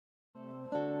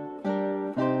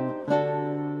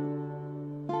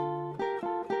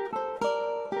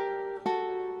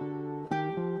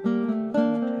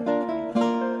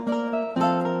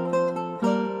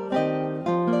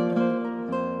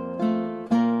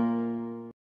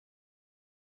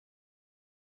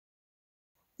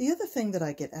The other thing that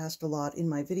I get asked a lot in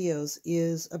my videos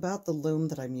is about the loom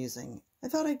that I'm using. I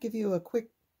thought I'd give you a quick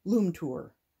loom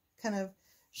tour, kind of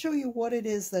show you what it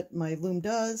is that my loom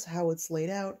does, how it's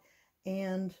laid out,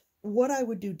 and what I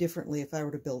would do differently if I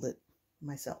were to build it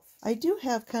myself. I do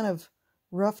have kind of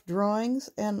rough drawings,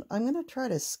 and I'm going to try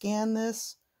to scan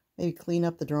this, maybe clean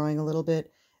up the drawing a little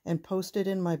bit, and post it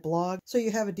in my blog so you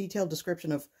have a detailed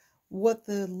description of what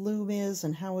the loom is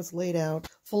and how it's laid out.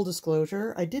 Full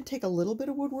disclosure, I did take a little bit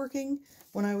of woodworking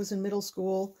when I was in middle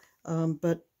school,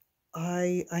 but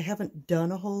I haven't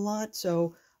done a whole lot,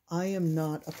 so I am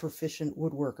not a proficient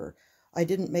woodworker. I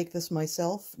didn't make this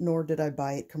myself, nor did I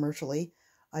buy it commercially.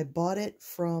 I bought it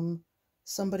from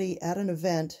somebody at an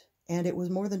event, and it was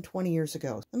more than 20 years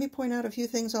ago. Let me point out a few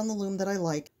things on the loom that I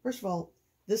like. First of all,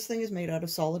 this thing is made out of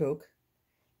solid oak.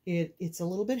 It's a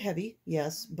little bit heavy,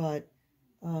 yes, but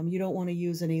you don't want to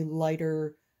use any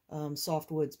lighter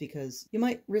softwoods because you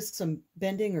might risk some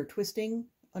bending or twisting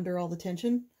under all the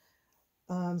tension.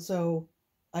 So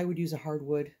I would use a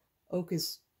hardwood. Oak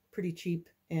is pretty cheap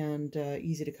and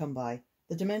easy to come by.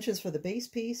 The dimensions for the base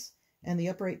piece and the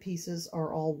upright pieces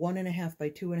are all 1.5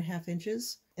 by 2.5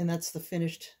 inches, and that's the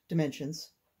finished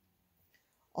dimensions.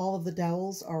 All of the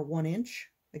dowels are 1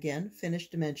 inch, again, finished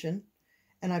dimension.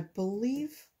 And I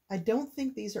don't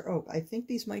think these are oak. I think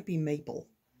these might be maple.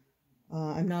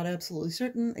 I'm not absolutely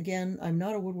certain. Again, I'm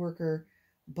not a woodworker,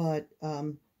 but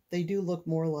they do look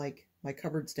more like my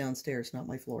cupboards downstairs, not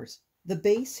my floors. The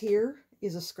base here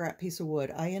is a scrap piece of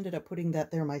wood. I ended up putting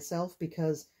that there myself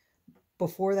because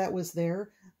before that was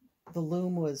there, the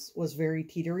loom was very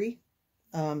teetery.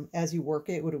 As you work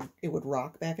it would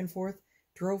rock back and forth.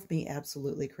 Drove me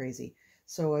absolutely crazy.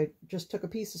 So I just took a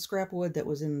piece of scrap wood that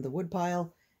was in the wood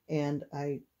pile, and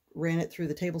I ran it through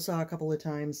the table saw a couple of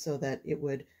times so that it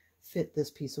would fit this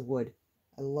piece of wood.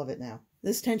 I love it now.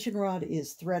 This tension rod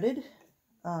is threaded.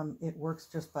 It works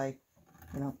just by,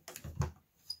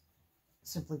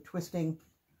 simply twisting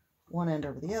one end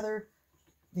over the other.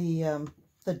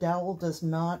 The dowel does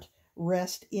not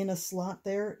rest in a slot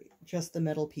there, just the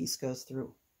metal piece goes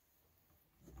through.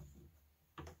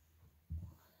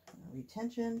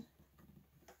 Retention.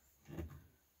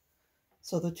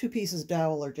 So the two pieces of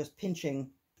dowel are just pinching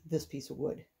this piece of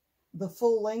wood. The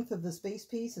full length of this base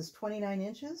piece is 29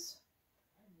 inches,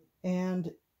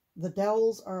 and the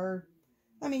dowels are,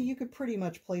 you could pretty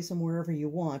much place them wherever you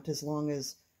want as long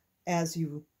as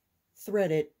you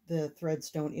thread it, the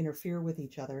threads don't interfere with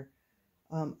each other.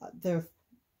 There are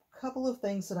a couple of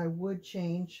things that I would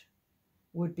change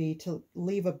would be to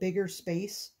leave a bigger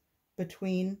space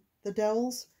between the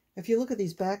dowels. If you look at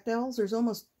these back dowels, there's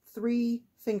almost 3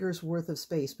 fingers worth of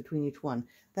space between each one.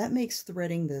 That makes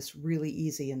threading this really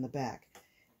easy in the back.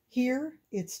 Here,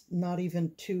 it's not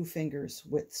even 2 fingers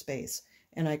width space,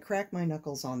 and I crack my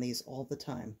knuckles on these all the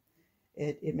time.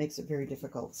 It makes it very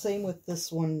difficult. Same with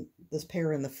this one, this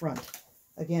pair in the front.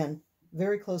 Again,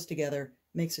 very close together,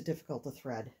 makes it difficult to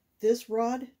thread. This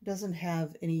rod doesn't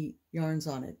have any yarns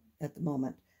on it at the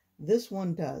moment. This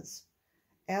one does.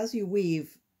 As you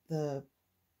weave, the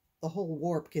whole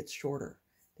warp gets shorter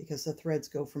because the threads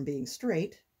go from being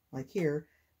straight, like here,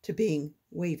 to being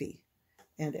wavy,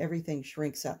 and everything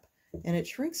shrinks up. And it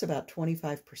shrinks about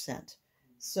 25%.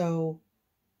 So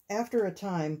after a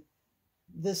time,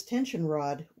 this tension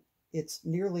rod, it's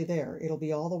nearly there. It'll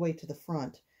be all the way to the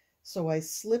front. So I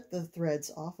slip the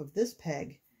threads off of this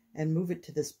peg and move it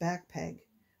to this back peg,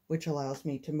 which allows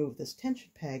me to move this tension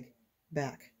peg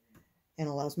back and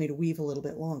allows me to weave a little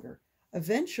bit longer.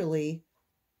 Eventually,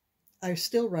 I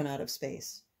still run out of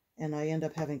space, and I end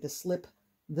up having to slip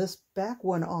this back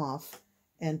one off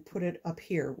and put it up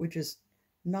here, which is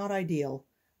not ideal,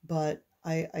 but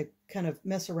I kind of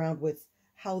mess around with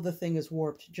how the thing is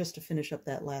warped just to finish up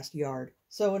that last yard.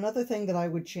 So another thing that I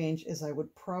would change is I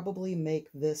would probably make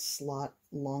this slot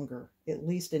longer, at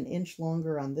least 1 inch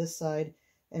longer on this side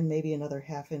and maybe another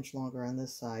 1/2 inch longer on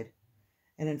this side.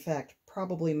 And in fact,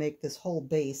 probably make this whole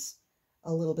base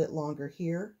a little bit longer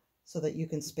here so that you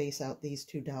can space out these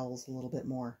 2 dowels a little bit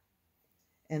more.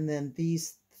 And then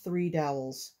these 3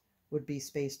 dowels would be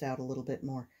spaced out a little bit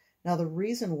more. Now the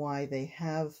reason why they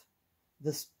have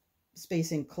this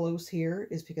spacing close here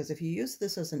is because if you use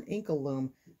this as an Inkle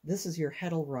loom, this is your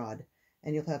heddle rod,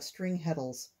 and you'll have string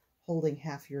heddles holding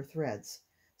half your threads.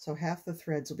 So half the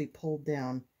threads will be pulled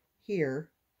down here,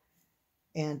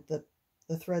 and the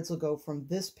threads will go from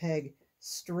this peg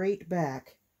straight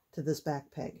back to this back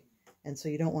peg. And so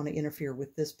you don't want to interfere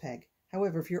with this peg.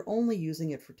 However, if you're only using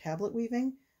it for tablet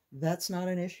weaving, that's not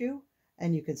an issue,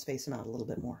 and you can space them out a little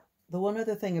bit more. The one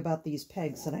other thing about these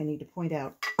pegs that I need to point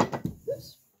out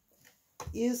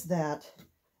is that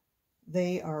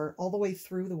They are all the way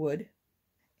through the wood,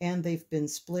 and they've been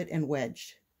split and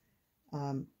wedged.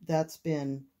 That's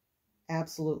been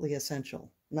absolutely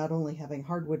essential. Not only having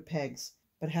hardwood pegs,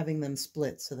 but having them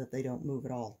split so that they don't move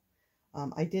at all.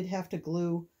 I did have to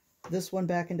glue this one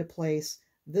back into place.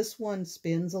 This one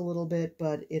spins a little bit,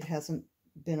 but it hasn't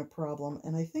been a problem.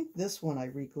 And I think this one I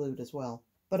re-glued as well.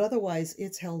 But otherwise,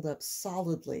 it's held up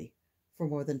solidly for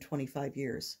more than 25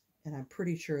 years. And I'm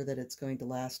pretty sure that it's going to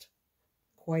last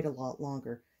quite a lot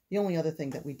longer. The only other thing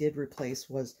that we did replace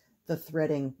was the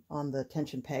threading on the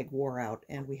tension peg wore out,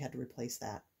 and we had to replace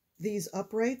that. These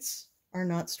uprights are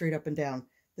not straight up and down.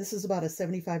 This is about a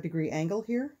 75-degree angle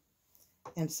here,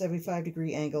 and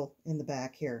 75-degree angle in the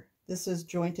back here. This is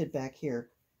jointed back here,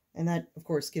 and that, of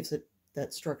course, gives it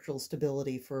that structural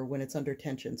stability for when it's under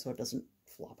tension so it doesn't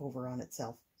flop over on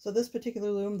itself. So this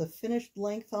particular loom, the finished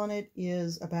length on it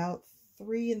is about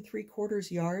 3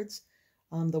 3/4 yards.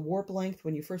 The warp length,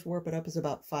 when you first warp it up, is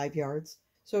about 5 yards.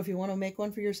 So if you want to make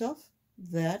one for yourself,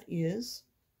 that is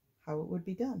how it would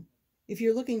be done. If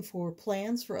you're looking for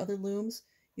plans for other looms,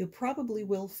 you probably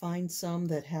will find some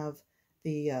that have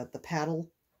the paddle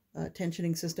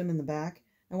tensioning system in the back.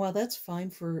 And while that's fine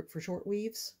for short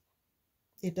weaves,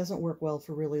 it doesn't work well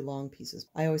for really long pieces.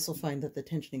 I also find that the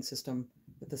tensioning system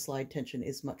with the slide tension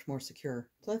is much more secure.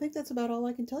 So I think that's about all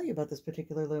I can tell you about this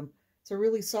particular loom. It's a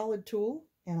really solid tool,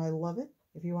 and I love it.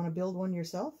 If you want to build one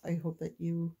yourself, I hope that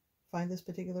you find this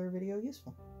particular video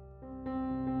useful.